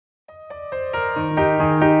Good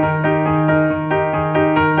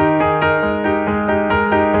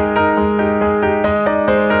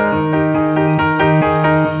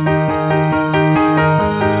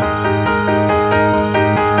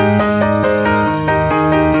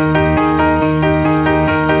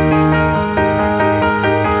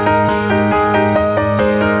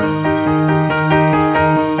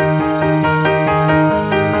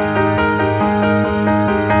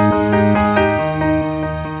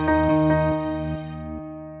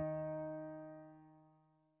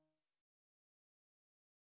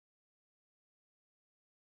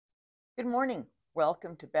morning.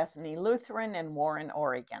 Welcome to Bethany Lutheran in Warren,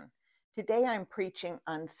 Oregon. Today I'm preaching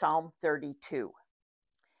on Psalm 32.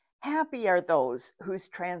 Happy are those whose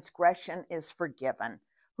transgression is forgiven,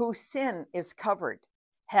 whose sin is covered.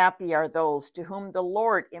 Happy are those to whom the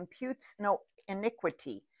Lord imputes no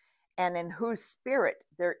iniquity, and in whose spirit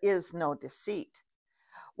there is no deceit.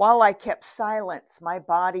 While I kept silence, my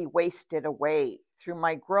body wasted away through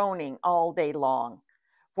my groaning all day long.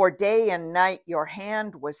 For day and night your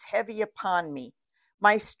hand was heavy upon me.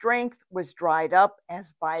 My strength was dried up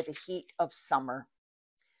as by the heat of summer.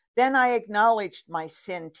 Then I acknowledged my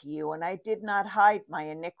sin to you, and I did not hide my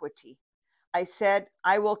iniquity. I said,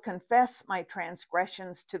 I will confess my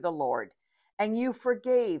transgressions to the Lord, and you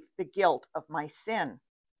forgave the guilt of my sin.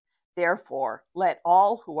 Therefore, let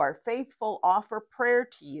all who are faithful offer prayer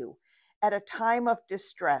to you at a time of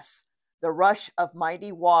distress. The rush of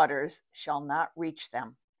mighty waters shall not reach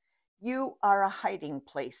them. You are a hiding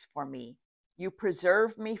place for me. You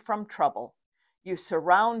preserve me from trouble. You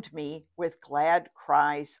surround me with glad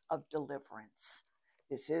cries of deliverance.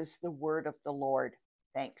 This is the word of the Lord.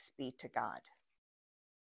 Thanks be to God.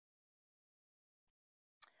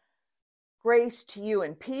 Grace to you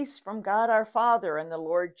and peace from God our Father and the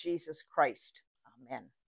Lord Jesus Christ. Amen.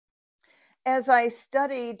 As I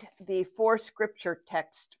studied the 4 scripture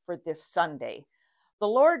texts for this Sunday, the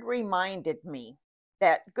Lord reminded me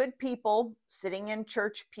that good people sitting in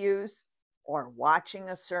church pews or watching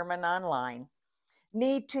a sermon online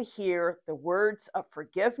need to hear the words of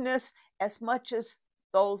forgiveness as much as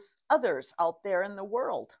those others out there in the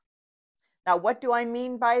world. Now, what do I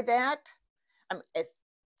mean by that? As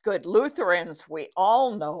good Lutherans, we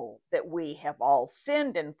all know that we have all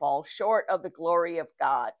sinned and fall short of the glory of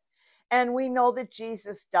God. And we know that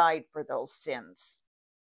Jesus died for those sins.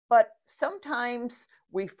 But sometimes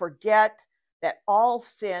we forget that all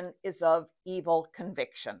sin is of evil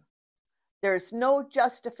conviction. There's no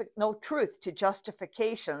truth to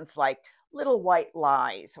justifications like little white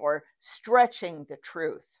lies or stretching the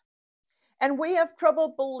truth. And we have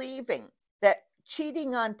trouble believing that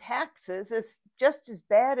cheating on taxes is just as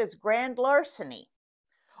bad as grand larceny,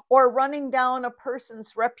 or running down a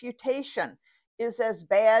person's reputation is as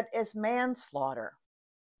bad as manslaughter.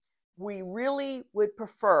 We really would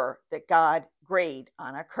prefer that God grade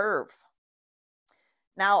on a curve.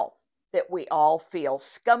 Now that we all feel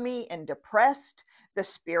scummy and depressed, the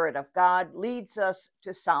Spirit of God leads us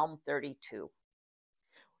to Psalm 32.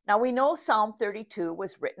 Now we know Psalm 32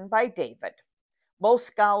 was written by David. Most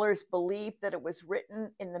scholars believe that it was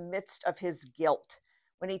written in the midst of his guilt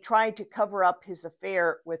when he tried to cover up his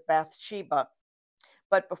affair with Bathsheba,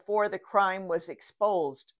 but before the crime was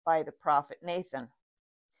exposed by the prophet Nathan.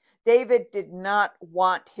 David did not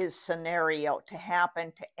want his scenario to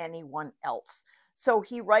happen to anyone else. So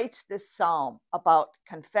he writes this psalm about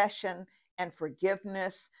confession and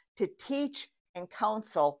forgiveness to teach and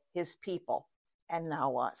counsel his people, and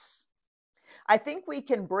now us. I think we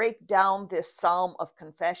can break down this psalm of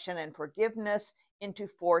confession and forgiveness into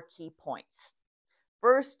 4 key points.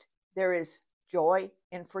 First, there is joy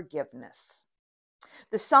in forgiveness.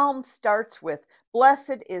 The psalm starts with,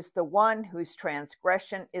 "Blessed is the one whose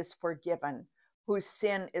transgression is forgiven, whose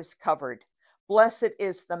sin is covered. Blessed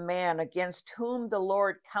is the man against whom the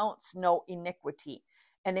Lord counts no iniquity,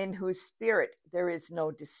 and in whose spirit there is no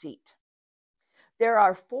deceit." There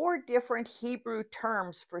are 4 different Hebrew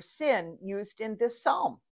terms for sin used in this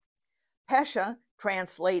psalm. Pesha,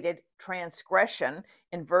 translated transgression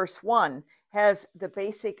in verse 1, has the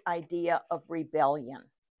basic idea of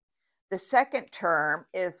rebellion. The second term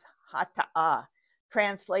is hata'ah,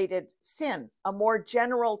 translated sin, a more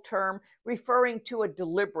general term referring to a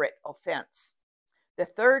deliberate offense. The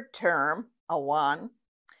third term, awan,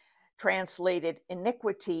 translated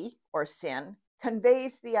iniquity or sin,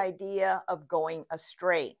 conveys the idea of going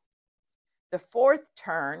astray. The fourth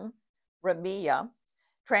term, ramia,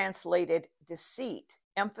 translated deceit,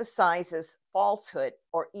 emphasizes falsehood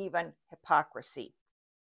or even hypocrisy.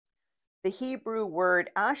 The Hebrew word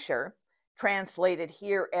asher, translated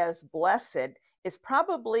here as blessed, is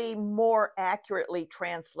probably more accurately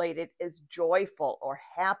translated as joyful or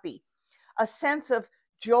happy, a sense of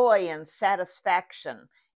joy and satisfaction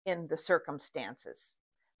in the circumstances.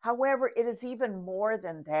 However, it is even more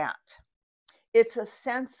than that. It's a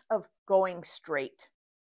sense of going straight.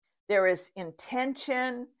 There is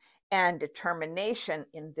intention and determination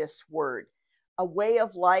in this word, a way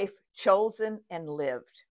of life chosen and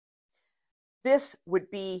lived. This would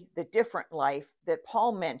be the different life that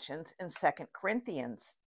Paul mentions in 2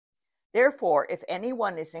 Corinthians. Therefore, if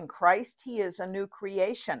anyone is in Christ, he is a new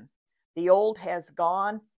creation. The old has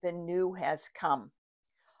gone, the new has come.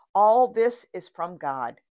 All this is from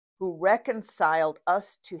God, who reconciled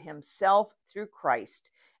us to himself through Christ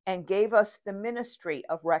and gave us the ministry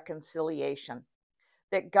of reconciliation,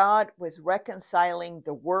 that God was reconciling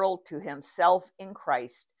the world to himself in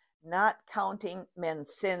Christ, not counting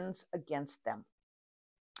men's sins against them.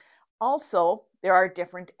 Also, there are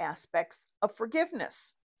different aspects of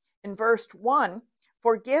forgiveness. In verse 1,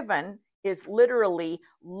 forgiven is literally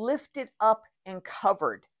lifted up and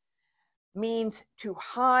covered, means to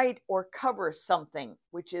hide or cover something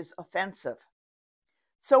which is offensive.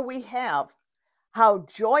 So we have, how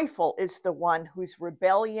joyful is the one whose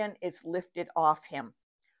rebellion is lifted off him,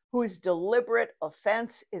 whose deliberate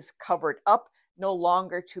offense is covered up, no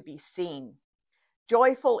longer to be seen.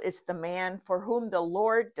 Joyful is the man for whom the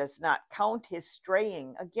Lord does not count his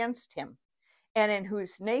straying against him, and in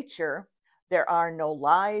whose nature there are no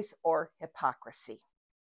lies or hypocrisy.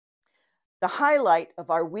 The highlight of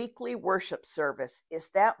our weekly worship service is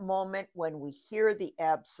that moment when we hear the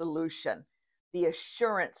absolution, the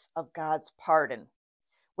assurance of God's pardon,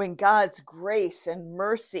 when God's grace and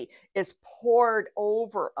mercy is poured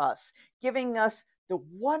over us, giving us the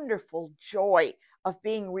wonderful joy of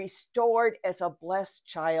being restored as a blessed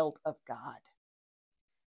child of God.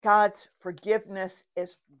 God's forgiveness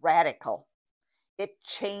is radical. It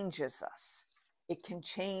changes us. It can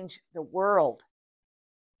change the world.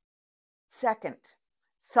 Second,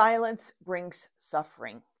 silence brings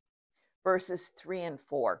suffering. Verses 3 and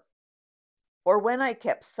 4. For when I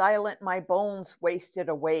kept silent, my bones wasted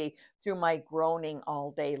away through my groaning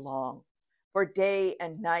all day long. For day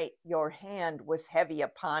and night your hand was heavy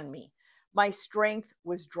upon me. My strength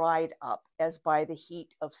was dried up as by the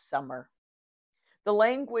heat of summer. The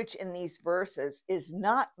language in these verses is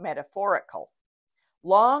not metaphorical.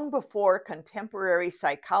 Long before contemporary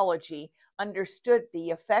psychology understood the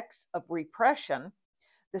effects of repression,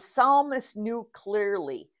 the psalmist knew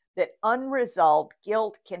clearly that unresolved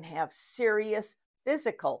guilt can have serious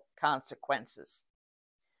physical consequences.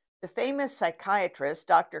 The famous psychiatrist,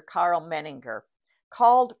 Dr. Karl Menninger,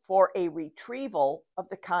 called for a retrieval of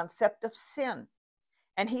the concept of sin,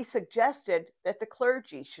 and he suggested that the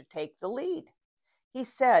clergy should take the lead. He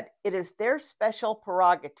said it is their special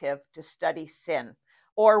prerogative to study sin,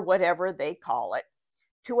 or whatever they call it,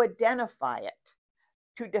 to identify it,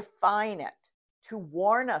 to define it, to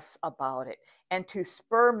warn us about it, and to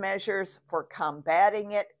spur measures for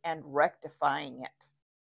combating it and rectifying it.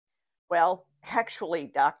 Well,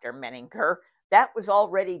 actually, Dr. Menninger, that was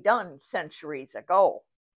already done centuries ago.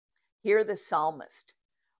 Hear the psalmist.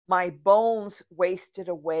 My bones wasted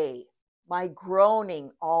away, my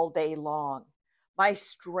groaning all day long. My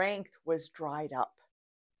strength was dried up.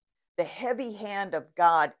 The heavy hand of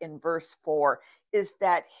God in verse 4 is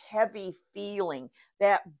that heavy feeling,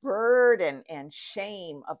 that burden and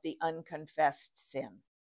shame of the unconfessed sin.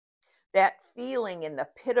 That feeling in the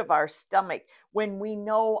pit of our stomach when we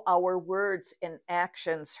know our words and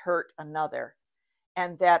actions hurt another,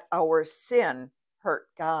 and that our sin hurt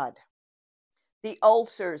God. The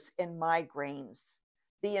ulcers and migraines,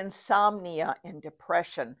 the insomnia and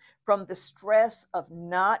depression from the stress of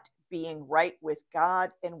not being right with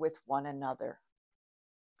God and with one another.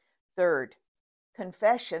 Third,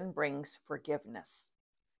 confession brings forgiveness.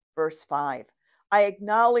 Verse 5, I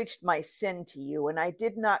acknowledged my sin to you, and I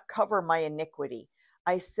did not cover my iniquity.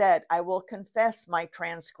 I said, I will confess my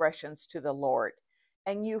transgressions to the Lord,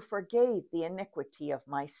 and you forgave the iniquity of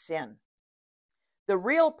my sin. The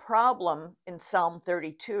real problem in Psalm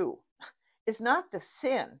 32 is not the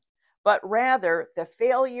sin, but rather the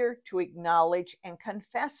failure to acknowledge and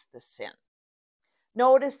confess the sin.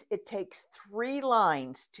 Notice it takes 3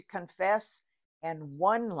 lines to confess and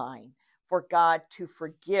 1 line for God to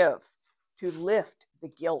forgive, to lift the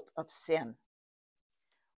guilt of sin.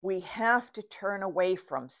 We have to turn away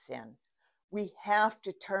from sin. We have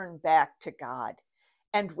to turn back to God.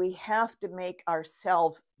 And we have to make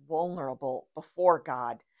ourselves vulnerable before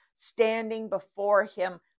God, standing before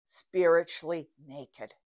Him spiritually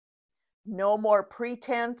naked. No more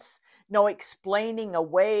pretense, no explaining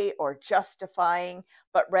away or justifying,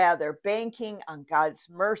 but rather banking on God's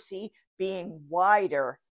mercy being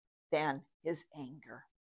wider than his anger.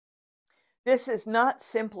 This is not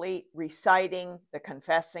simply reciting the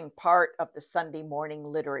confessing part of the Sunday morning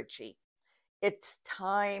liturgy. It's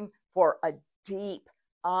time for a deep,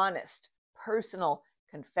 honest, personal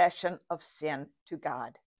confession of sin to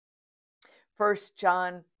God. 1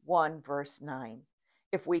 John 1, verse 9.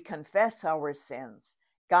 If we confess our sins,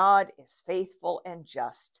 God is faithful and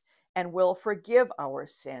just and will forgive our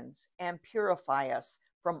sins and purify us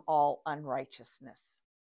from all unrighteousness.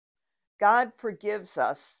 God forgives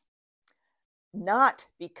us not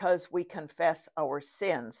because we confess our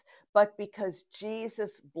sins, but because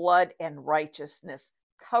Jesus' blood and righteousness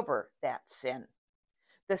cover that sin.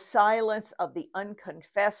 The silence of the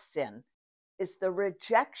unconfessed sin is the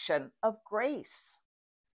rejection of grace.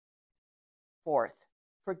 Fourth,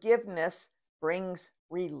 forgiveness brings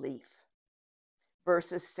relief.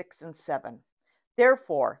 Verses 6 and 7.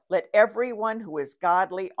 Therefore, let everyone who is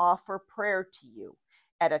godly offer prayer to you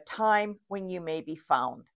at a time when you may be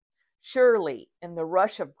found. Surely, in the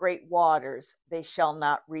rush of great waters, they shall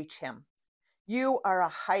not reach him. You are a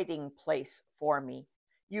hiding place for me.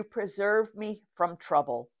 You preserve me from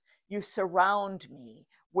trouble. You surround me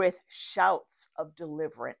with shouts of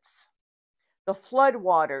deliverance. The flood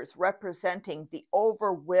waters representing the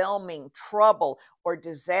overwhelming trouble or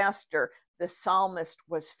disaster the psalmist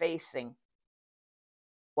was facing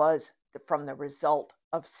was from the result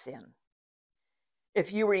of sin.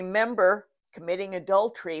 If you remember, committing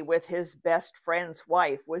adultery with his best friend's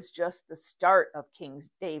wife was just the start of King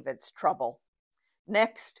David's trouble.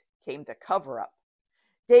 Next came the cover-up.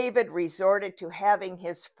 David resorted to having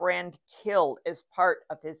his friend killed as part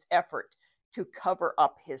of his effort to cover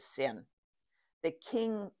up his sin. The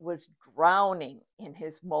king was drowning in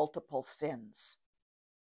his multiple sins.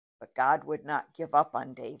 But God would not give up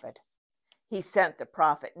on David. He sent the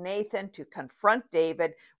prophet Nathan to confront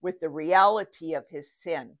David with the reality of his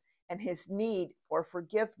sin and his need for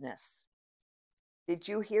forgiveness. Did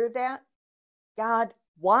you hear that? God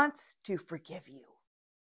wants to forgive you.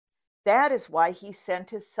 That is why he sent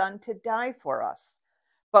his son to die for us.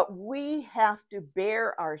 But we have to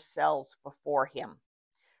bear ourselves before him.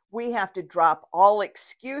 We have to drop all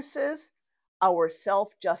excuses, our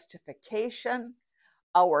self-justification,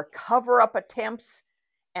 our cover-up attempts,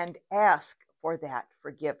 and ask for that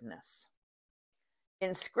forgiveness.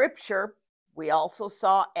 In Scripture, we also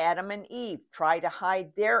saw Adam and Eve try to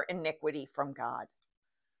hide their iniquity from God.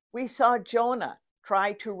 We saw Jonah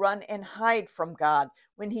try to run and hide from God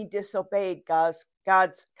when he disobeyed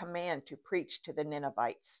God's command to preach to the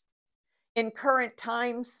Ninevites. In current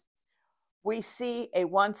times, we see a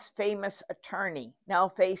once famous attorney now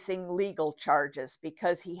facing legal charges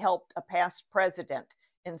because he helped a past president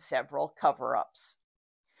in several cover-ups.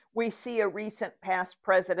 We see a recent past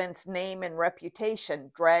president's name and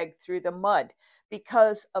reputation dragged through the mud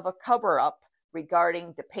because of a cover-up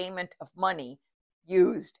regarding the payment of money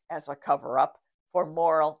used as a cover-up for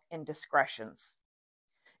moral indiscretions.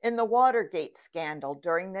 In the Watergate scandal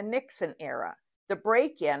during the Nixon era, the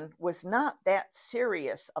break-in was not that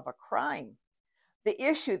serious of a crime. The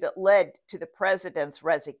issue that led to the president's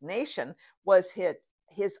resignation was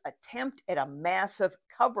his attempt at a massive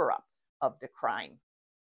cover-up of the crime.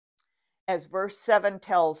 As verse 7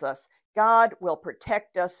 tells us, God will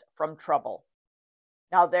protect us from trouble.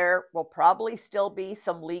 Now, there will probably still be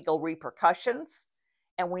some legal repercussions,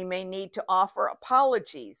 and we may need to offer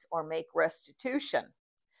apologies or make restitution.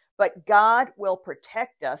 But God will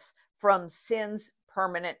protect us from sin's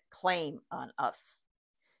permanent claim on us.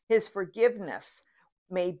 His forgiveness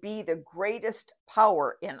may be the greatest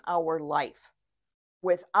power in our life.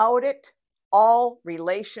 Without it, all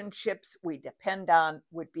relationships we depend on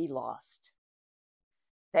would be lost.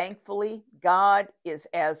 Thankfully, God is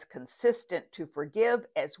as consistent to forgive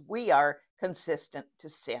as we are consistent to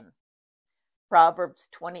sin. Proverbs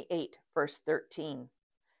 28, verse 13.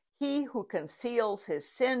 He who conceals his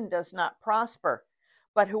sin does not prosper,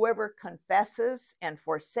 but whoever confesses and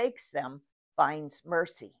forsakes them finds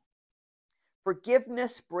mercy.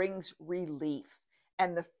 Forgiveness brings relief,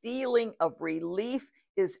 and the feeling of relief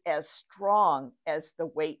is as strong as the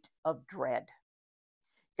weight of dread.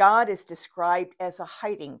 God is described as a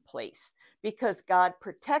hiding place because God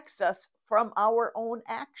protects us from our own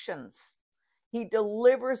actions. He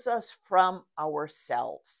delivers us from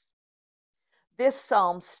ourselves. This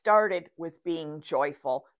psalm started with being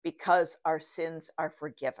joyful because our sins are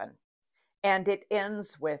forgiven. And it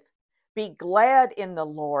ends with, Be glad in the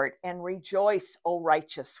Lord and rejoice, O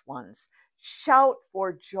righteous ones. Shout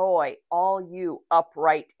for joy, all you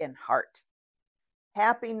upright in heart.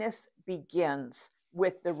 Happiness begins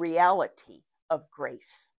with the reality of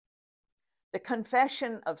grace. The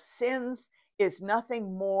confession of sins is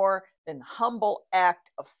nothing more than the humble act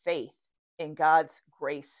of faith in God's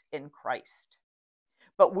grace in Christ.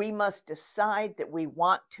 But we must decide that we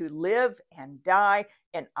want to live and die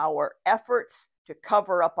in our efforts to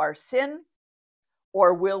cover up our sin,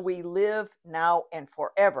 or will we live now and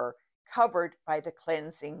forever covered by the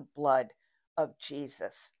cleansing blood of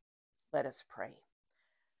Jesus? Let us pray.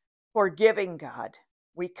 Forgiving God,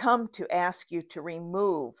 we come to ask you to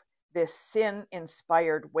remove this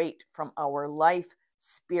sin-inspired weight from our life,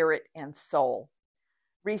 spirit, and soul.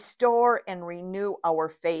 Restore and renew our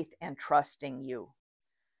faith and trust in you.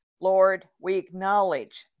 Lord, we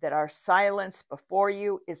acknowledge that our silence before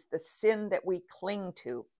you is the sin that we cling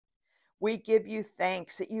to. We give you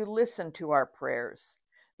thanks that you listen to our prayers,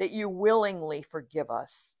 that you willingly forgive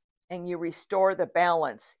us, and you restore the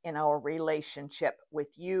balance in our relationship with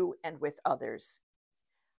you and with others.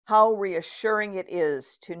 How reassuring it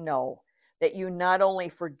is to know that you not only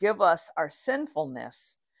forgive us our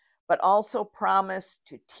sinfulness, but also promise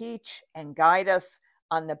to teach and guide us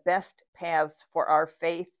on the best paths for our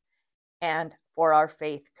faith and for our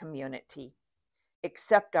faith community.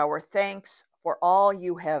 Accept our thanks for all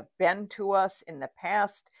you have been to us in the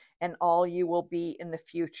past and all you will be in the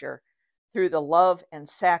future, through the love and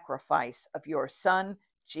sacrifice of your Son,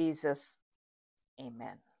 Jesus.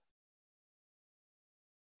 Amen.